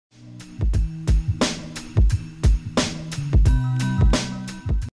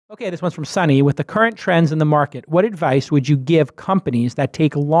Okay, this one's from Sunny. With the current trends in the market, what advice would you give companies that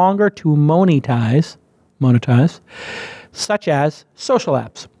take longer to monetize, such as social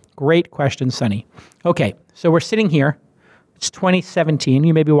apps? Great question, Sunny. Okay, so we're sitting here. It's 2017.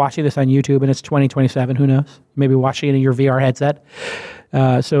 You may be watching this on YouTube, and it's 2027. Who knows? You may be watching it in your VR headset.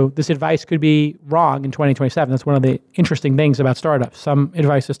 So this advice could be wrong in 2027. That's one of the interesting things about startups. Some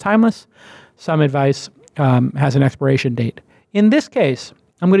advice is timeless. Some advice has an expiration date. In this case,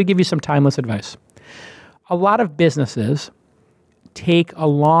 I'm going to give you some timeless advice. A lot of businesses take a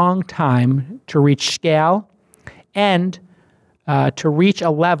long time to reach scale and to reach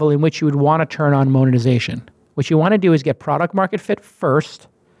a level in which you would want to turn on monetization. What you want to do is get product market fit first,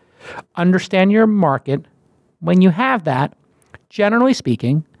 understand your market. When you have that, generally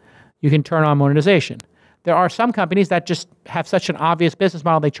speaking, you can turn on monetization. There are some companies that just have such an obvious business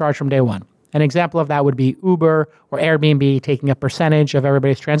model, they charge from day one. An example of that would be Uber or Airbnb taking a percentage of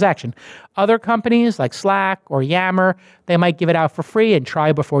everybody's transaction. Other companies like Slack or Yammer, they might give it out for free and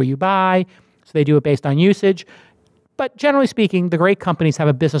try before you buy. So they do it based on usage. But generally speaking, the great companies have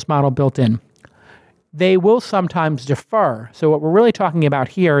a business model built in. They will sometimes defer. So what we're really talking about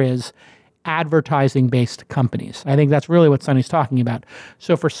here is advertising-based companies. I think that's really what Sunny's talking about.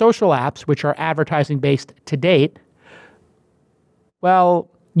 So for social apps, which are advertising-based to date, well,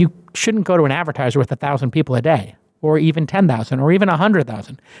 you shouldn't go to an advertiser with 1,000 people a day, or even 10,000, or even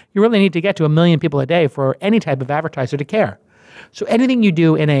 100,000. You really need to get to 1 million people a day for any type of advertiser to care. So anything you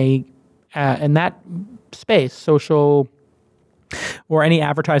do in that space, social or any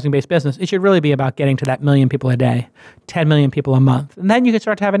advertising-based business, it should really be about getting to that 1 million people a day, 10 million people a month. And then you can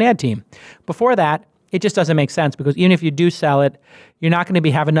start to have an ad team. Before that, it just doesn't make sense because even if you do sell it, you're not going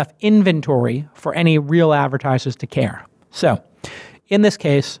to have enough inventory for any real advertisers to care. So in this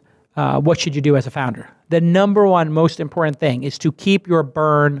case, what should you do as a founder? The number one most important thing is to keep your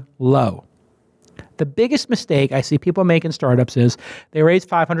burn low. The biggest mistake I see people make in startups is they raise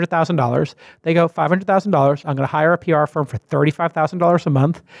 $500,000. They go, $500,000, I'm going to hire a PR firm for $35,000 a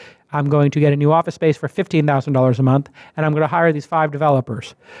month. I'm going to get a new office space for $15,000 a month. And I'm going to hire these 5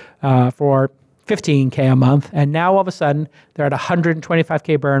 developers for $15K a month. And now all of a sudden, they're at a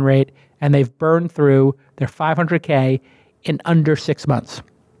 $125K burn rate, and they've burned through their $500K in under 6 months.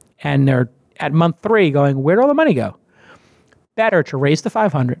 And they're at month 3 going, where'd all the money go? Better to raise the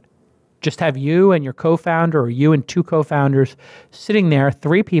 500. Just have you and your co-founder or you and 2 co-founders sitting there,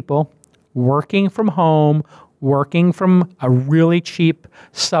 3 people, working from home, working from a really cheap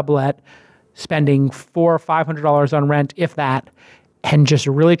sublet, spending $400 or $500 on rent, if that, and just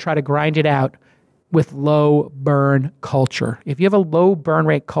really try to grind it out with low burn culture. If you have a low burn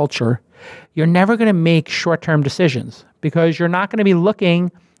rate culture, you're never going to make short-term decisions because you're not going to be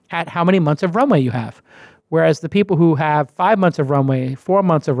looking at how many months of runway you have. Whereas the people who have 5 months of runway, 4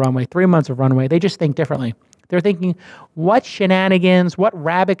 months of runway, 3 months of runway, they just think differently. They're thinking, what shenanigans, what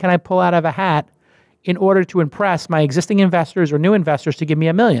rabbit can I pull out of a hat in order to impress my existing investors or new investors to give me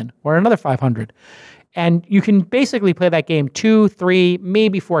 $1 million or another 500? And you can basically play that game 2, 3,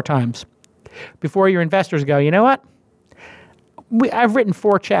 maybe 4 times before your investors go, you know what? I've written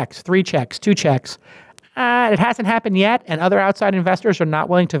 4 checks, 3 checks, 2 checks. It hasn't happened yet, and other outside investors are not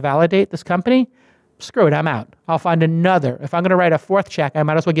willing to validate this company. Screw it, I'm out. I'll find another. If I'm going to write a 4th check, I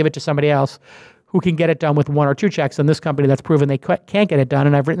might as well give it to somebody else who can get it done with 1 or 2 checks than this company that's proven they can't get it done,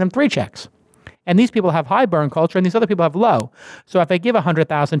 and I've written them 3 checks. And these people have high burn culture, and these other people have low. So if I give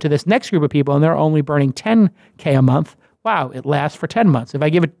 $100,000 to this next group of people, and they're only burning $10K a month, wow, it lasts for 10 months. If I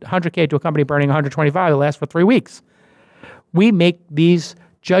give $100K to a company burning $125, it lasts for 3 weeks. We make these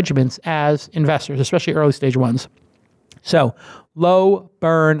judgments as investors, especially early stage ones. So low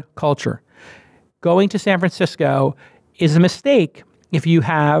burn culture. Going to San Francisco is a mistake if you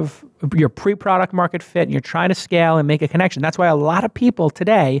have your pre-product market fit and you're trying to scale and make a connection. That's why a lot of people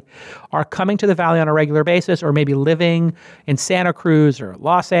today are coming to the Valley on a regular basis, or maybe living in Santa Cruz or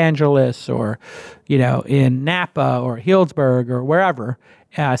Los Angeles or, in Napa or Healdsburg or wherever,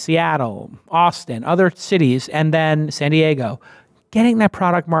 Seattle, Austin, other cities, and then San Diego. Getting that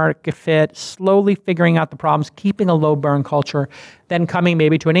product market fit, slowly figuring out the problems, keeping a low burn culture, then coming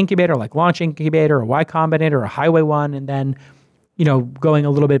maybe to an incubator like Launch Incubator or Y Combinator or Highway One, and then going a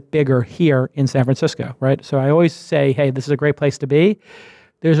little bit bigger here in San Francisco, right? So I always say, hey, this is a great place to be.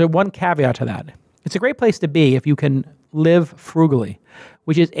 There's one caveat to that. It's a great place to be if you can live frugally,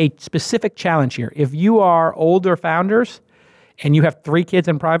 which is a specific challenge here. If you are older founders and you have 3 kids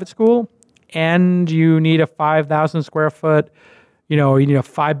in private school and you need a 5,000 square foot or you need a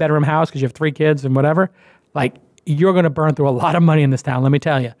 5-bedroom house because you have 3 kids and whatever, you're going to burn through a lot of money in this town, let me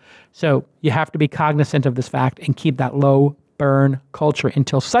tell you. So you have to be cognizant of this fact and keep that low burn culture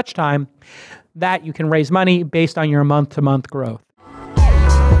until such time that you can raise money based on your month-to-month growth.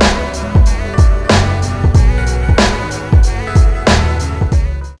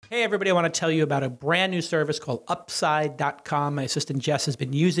 Hey everybody, I want to tell you about a brand new service called Upside.com. My assistant Jess has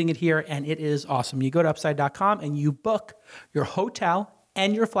been using it here and it is awesome. You go to Upside.com and you book your hotel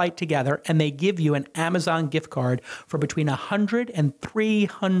and your flight together, and they give you an Amazon gift card for between $100 and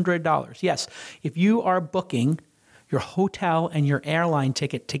 $300. Yes, if you are booking your hotel and your airline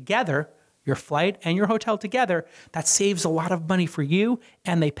ticket together, your flight and your hotel together, that saves a lot of money for you,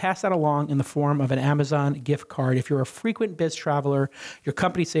 and they pass that along in the form of an Amazon gift card. If you're a frequent biz traveler, your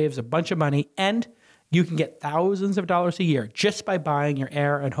company saves a bunch of money, and you can get thousands of dollars a year just by buying your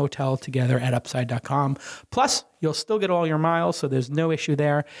air and hotel together at Upside.com. Plus, you'll still get all your miles, so there's no issue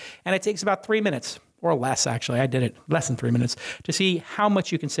there. And it takes about 3 minutes, or less actually, I did it less than 3 minutes, to see how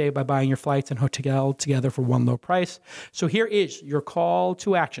much you can save by buying your flights and hotel together for one low price. So here is your call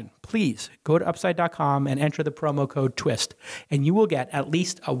to action. Please go to Upside.com and enter the promo code TWIST, and you will get at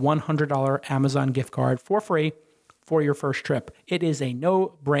least a $100 Amazon gift card for free for your first trip. It is a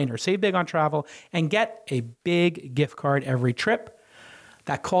no-brainer. Save big on travel and get a big gift card every trip.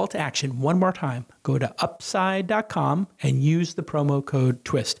 That call to action, one more time, go to Upside.com and use the promo code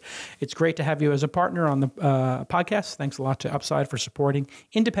TWIST. It's great to have you as a partner on the podcast. Thanks a lot to Upside for supporting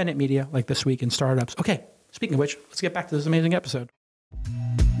independent media like This Week in Startups. Okay, speaking of which, let's get back to this amazing episode.